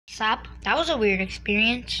Sup? That was a weird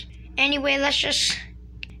experience. Anyway, let's just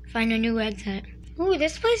find a new exit. Ooh,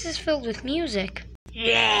 this place is filled with music.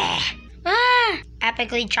 Yeah! Ah!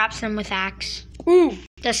 Epically chops him with axe. Ooh!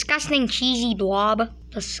 Disgusting cheesy blob.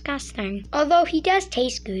 Disgusting. Although he does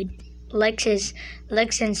taste good. Licks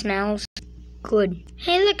and smells good.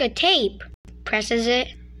 Hey, look, a tape. Presses it.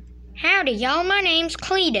 Howdy, y'all. My name's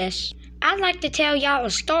Cletus. I'd like to tell y'all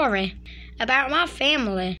a story about my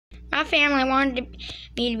family. My family wanted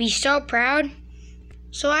me to be so proud,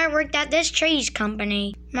 so I worked at this cheese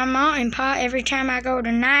company. My mom and pa, every time I go to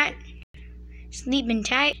night, sleeping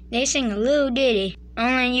tight, they sing a little ditty,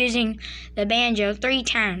 only using the banjo 3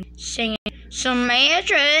 times, singing some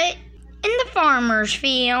magic in the farmer's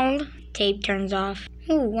field. Tape turns off.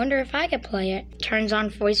 Ooh, wonder if I could play it. Turns on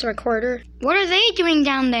voice recorder. What are they doing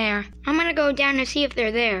down there? I'm gonna go down to see if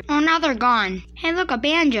they're there. Oh, now they're gone. Hey, look, a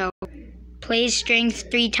banjo. Plays strings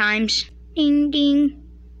 3 times. Ding, ding.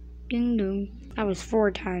 Ding, ding. That was 4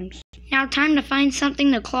 times. Now time to find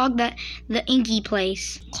something to clog the inky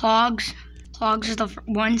place. Clogs the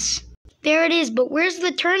ones. There it is, but where's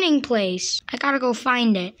the turning place? I gotta go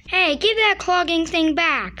find it. Hey, give that clogging thing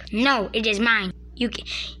back. No, it is mine.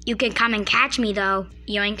 You can come and catch me, though.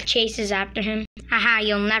 Yoink chases after him. Haha,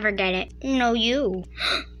 you'll never get it. No, you.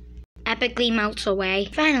 Epically melts away.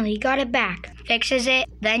 Finally, got it back. Fixes it,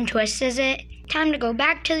 then twists it. Time to go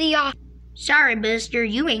back to the office. Sorry, mister,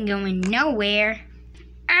 you ain't going nowhere.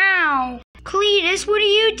 Ow! Cletus, what are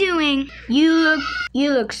you doing? You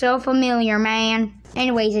look so familiar, man.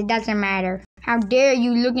 Anyways, it doesn't matter. How dare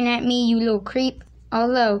you looking at me, you little creep.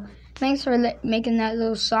 Although, thanks for making that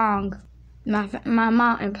little song. My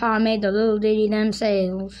mom and pa made the little ditty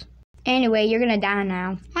themselves. Anyway, you're gonna die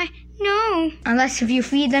now. What? No. Unless if you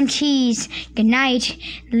feed them cheese. Good night,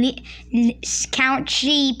 Count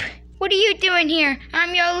Sheep. What are you doing here?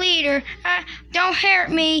 I'm your leader. Don't hurt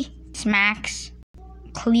me. Smacks.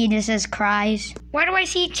 Cletus cries. Why do I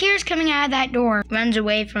see tears coming out of that door? Runs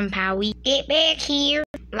away from Powie. Get back here.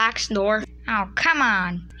 Locks door. Oh, come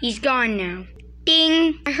on. He's gone now.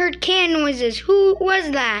 Ding. I heard can noises. Who was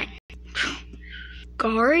that?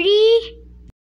 Guardy?